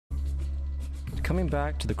Coming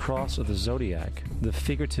back to the cross of the zodiac, the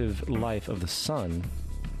figurative life of the sun,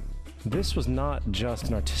 this was not just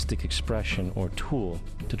an artistic expression or tool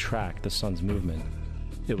to track the sun's movement.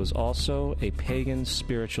 It was also a pagan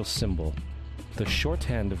spiritual symbol, the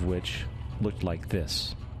shorthand of which looked like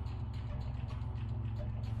this.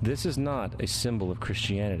 This is not a symbol of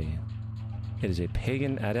Christianity. It is a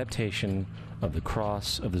pagan adaptation of the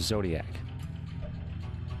cross of the zodiac.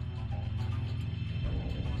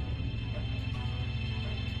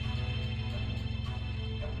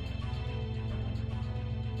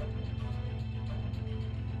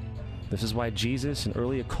 This is why Jesus in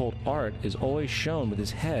early occult art is always shown with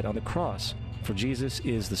his head on the cross, for Jesus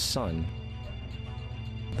is the Son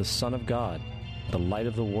of God, the light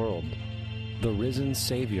of the world, the risen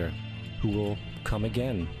Savior who will come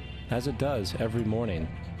again, as it does every morning,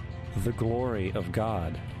 the glory of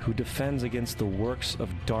God who defends against the works of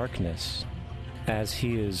darkness as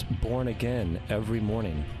he is born again every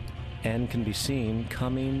morning and can be seen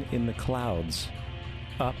coming in the clouds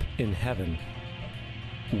up in heaven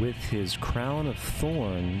with his crown of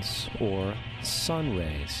thorns or sun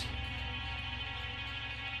rays.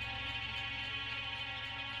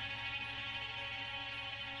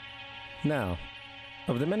 Now,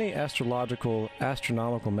 of the many astronomical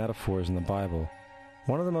metaphors in the Bible,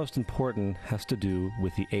 one of the most important has to do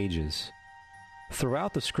with the ages.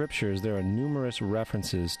 Throughout the scriptures, there are numerous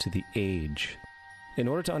references to the age. In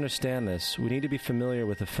order to understand this, we need to be familiar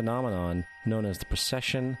with a phenomenon known as the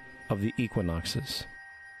precession of the equinoxes.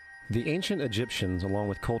 The ancient Egyptians, along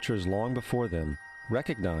with cultures long before them,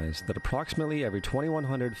 recognized that approximately every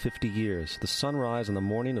 2150 years, the sunrise on the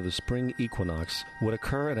morning of the spring equinox would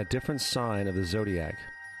occur in a different sign of the zodiac.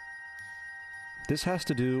 This has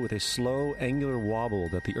to do with a slow, angular wobble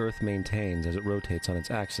that the Earth maintains as it rotates on its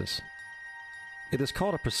axis. It is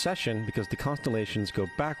called a precession because the constellations go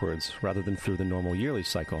backwards rather than through the normal yearly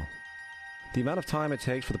cycle. The amount of time it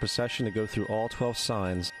takes for the precession to go through all 12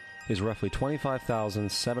 signs is roughly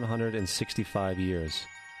 25,765 years.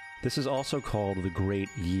 This is also called the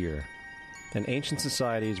Great Year, and ancient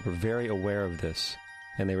societies were very aware of this,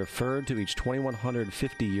 and they referred to each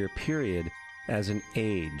 2150-year period as an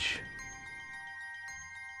age.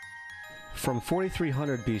 From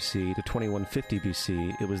 4300 BC to 2150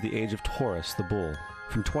 BC, it was the age of Taurus, the bull.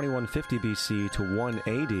 From 2150 BC to 1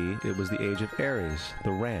 AD, it was the age of Aries,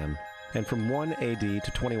 the ram. And from 1 AD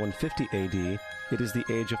to 2150 AD, it is the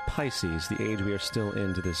age of Pisces, the age we are still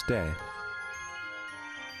in to this day.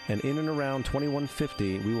 And in and around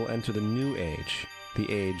 2150, we will enter the new age,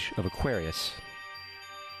 the age of Aquarius.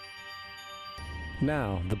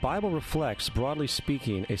 Now, the Bible reflects, broadly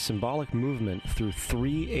speaking, a symbolic movement through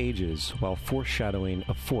 3 ages while foreshadowing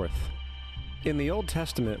a 4th. In the Old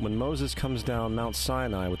Testament, when Moses comes down Mount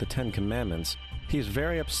Sinai with the 10 Commandments, he is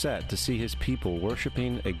very upset to see his people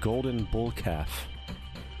worshiping a golden bull calf.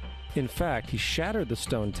 In fact, he shattered the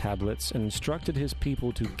stone tablets and instructed his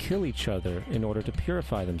people to kill each other in order to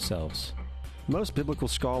purify themselves. Most biblical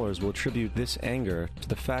scholars will attribute this anger to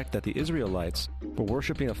the fact that the Israelites were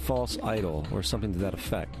worshiping a false idol or something to that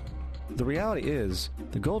effect. The reality is,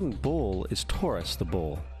 the golden bull is Taurus the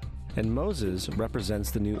bull, and Moses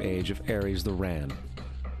represents the new age of Aries the ram.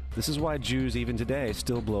 This is why Jews even today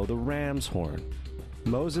still blow the ram's horn.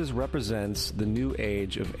 Moses represents the new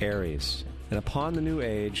age of Aries, and upon the new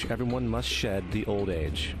age, everyone must shed the old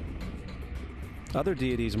age. Other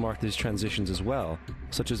deities mark these transitions as well,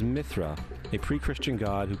 such as Mithra, a pre-Christian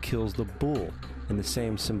god who kills the bull in the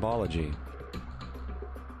same symbology.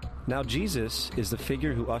 Now Jesus is the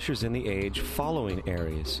figure who ushers in the age following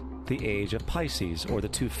Aries, the age of Pisces, or the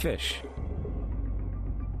 2 fish.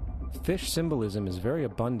 Fish symbolism is very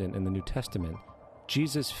abundant in the New Testament.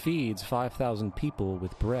 Jesus feeds 5,000 people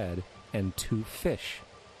with bread and 2 fish.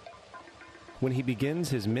 When he begins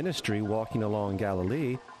his ministry walking along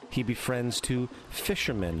Galilee, he befriends 2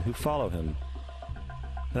 fishermen who follow him.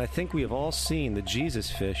 And I think we have all seen the Jesus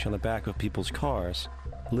fish on the back of people's cars.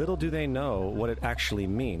 Little do they know what it actually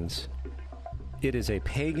means. It is a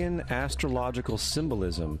pagan astrological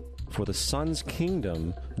symbolism for the sun's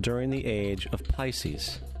kingdom during the age of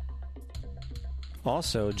Pisces.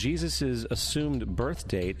 Also, Jesus' assumed birth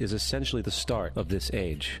date is essentially the start of this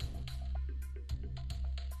age.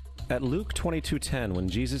 At Luke 22:10, when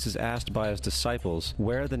Jesus is asked by his disciples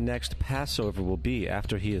where the next Passover will be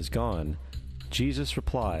after he is gone, Jesus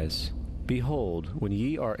replies, "Behold, when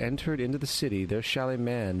ye are entered into the city, there shall a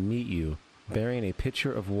man meet you, bearing a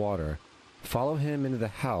pitcher of water. Follow him into the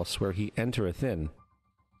house where he entereth in."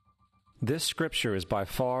 This scripture is by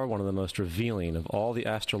far one of the most revealing of all the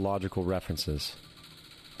astrological references.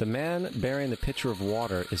 The man bearing the pitcher of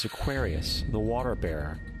water is Aquarius, the water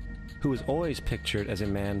bearer. who is always pictured as a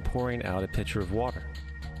man pouring out a pitcher of water.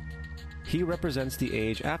 He represents the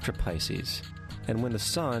age after Pisces, and when the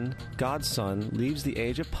Son, God's Son, leaves the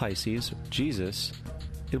age of Pisces, Jesus,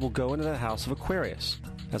 it will go into the house of Aquarius,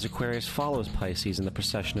 as Aquarius follows Pisces in the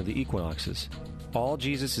precession of the equinoxes. All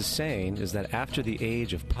Jesus is saying is that after the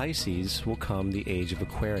age of Pisces will come the age of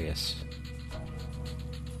Aquarius.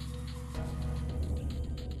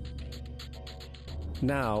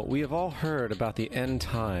 Now, we have all heard about the end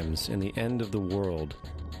times and the end of the world.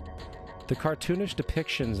 The cartoonish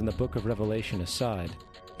depictions in the book of Revelation aside,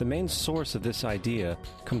 the main source of this idea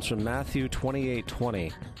comes from Matthew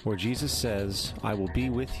 28:20, where Jesus says, "I will be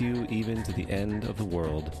with you even to the end of the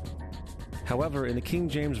world." However, in the King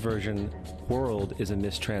James Version, world is a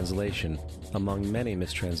mistranslation, among many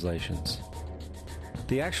mistranslations.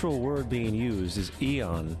 The actual word being used is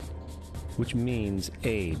eon, which means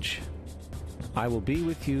age. I will be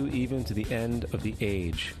with you even to the end of the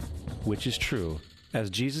age, which is true, as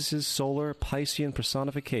Jesus' solar Piscean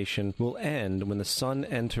personification will end when the Sun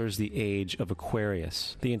enters the age of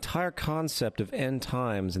Aquarius. The entire concept of end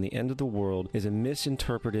times and the end of the world is a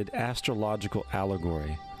misinterpreted astrological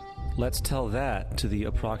allegory. Let's tell that to the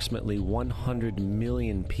approximately 100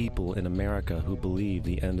 million people in America who believe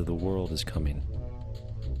the end of the world is coming.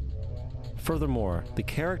 Furthermore, the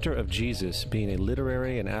character of Jesus being a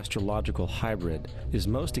literary and astrological hybrid is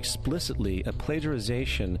most explicitly a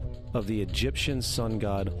plagiarization of the Egyptian sun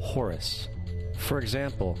god Horus. For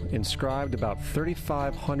example, inscribed about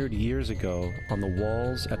 3,500 years ago on the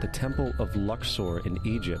walls at the Temple of Luxor in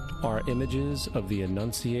Egypt are images of the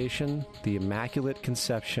Annunciation, the Immaculate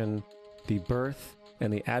Conception, the birth,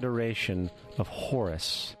 and the adoration of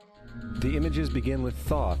Horus. The images begin with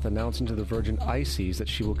Thoth announcing to the Virgin Isis that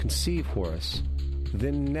she will conceive Horus,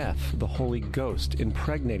 then Neph, the Holy Ghost,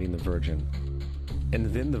 impregnating the Virgin, and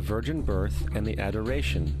then the virgin birth and the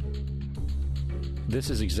adoration. This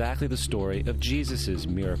is exactly the story of Jesus'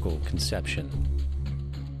 miracle conception.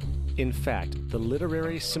 In fact, the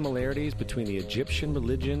literary similarities between the Egyptian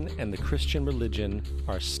religion and the Christian religion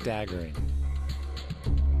are staggering.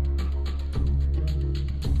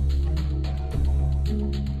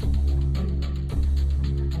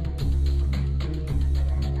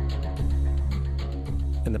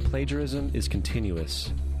 And the plagiarism is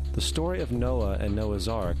continuous. The story of Noah and Noah's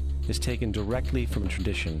Ark is taken directly from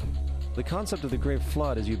tradition. The concept of the Great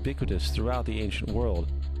Flood is ubiquitous throughout the ancient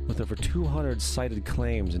world, with over 200 cited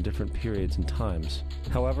claims in different periods and times.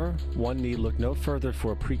 However, one need look no further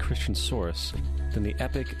for a pre-Christian source than the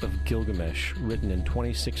Epic of Gilgamesh, written in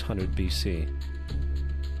 2600 BC.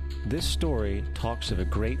 This story talks of a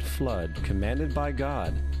great flood commanded by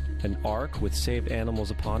God, an ark with saved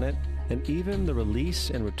animals upon it, and even the release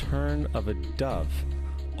and return of a dove,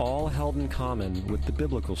 all held in common with the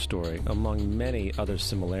biblical story, among many other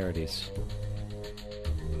similarities.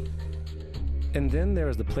 And then there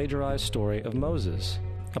is the plagiarized story of Moses.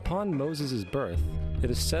 Upon Moses' birth, it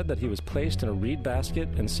is said that he was placed in a reed basket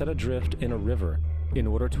and set adrift in a river in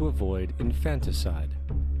order to avoid infanticide.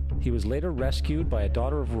 He was later rescued by a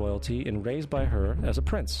daughter of royalty and raised by her as a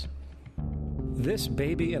prince. This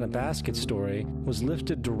baby in a basket story was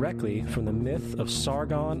lifted directly from the myth of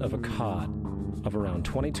Sargon of Akkad of around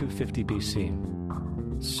 2250 BC.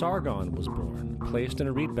 Sargon was born, placed in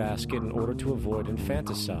a reed basket in order to avoid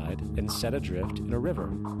infanticide, and set adrift in a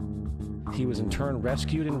river. He was in turn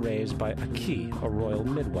rescued and raised by Aki, a royal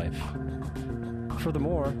midwife.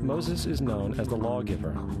 Furthermore, Moses is known as the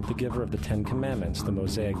lawgiver, the giver of the Ten Commandments, the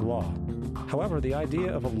Mosaic Law. However, the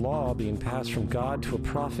idea of a law being passed from God to a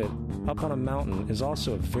prophet up on a mountain is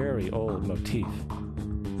also a very old motif.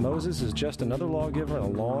 Moses is just another lawgiver in a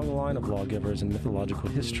long line of lawgivers in mythological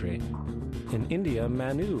history. In India,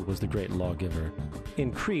 Manu was the great lawgiver.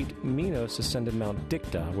 In Crete, Minos ascended Mount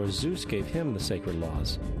Dicta, where Zeus gave him the sacred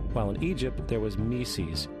laws, while in Egypt there was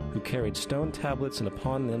Meses, who carried stone tablets and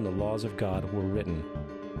upon them the laws of God were written.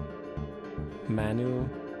 Manu,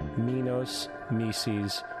 Minos,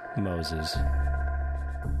 Meses, Moses.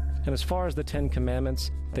 And as far as the Ten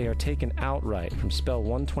Commandments, they are taken outright from spell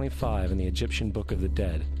 125 in the Egyptian Book of the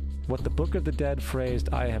Dead. What the Book of the Dead phrased,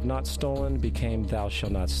 "I have not stolen," became "Thou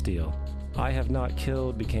shalt not steal." "I have not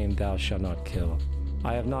killed," became "Thou shalt not kill."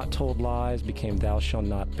 "I have not told lies," became "Thou shalt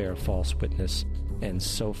not bear false witness," and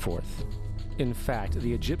so forth. In fact,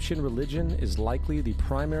 the Egyptian religion is likely the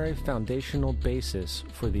primary foundational basis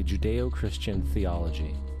for the Judeo-Christian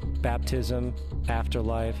theology. Baptism,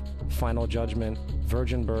 afterlife, final judgment,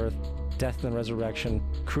 virgin birth, death and resurrection,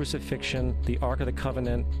 crucifixion, the Ark of the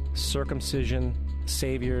Covenant, circumcision,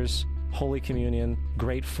 saviors, Holy Communion,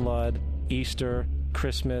 Great Flood, Easter,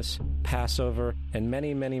 Christmas, Passover, and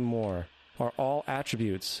many, many more are all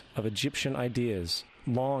attributes of Egyptian ideas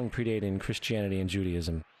long predating Christianity and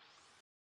Judaism.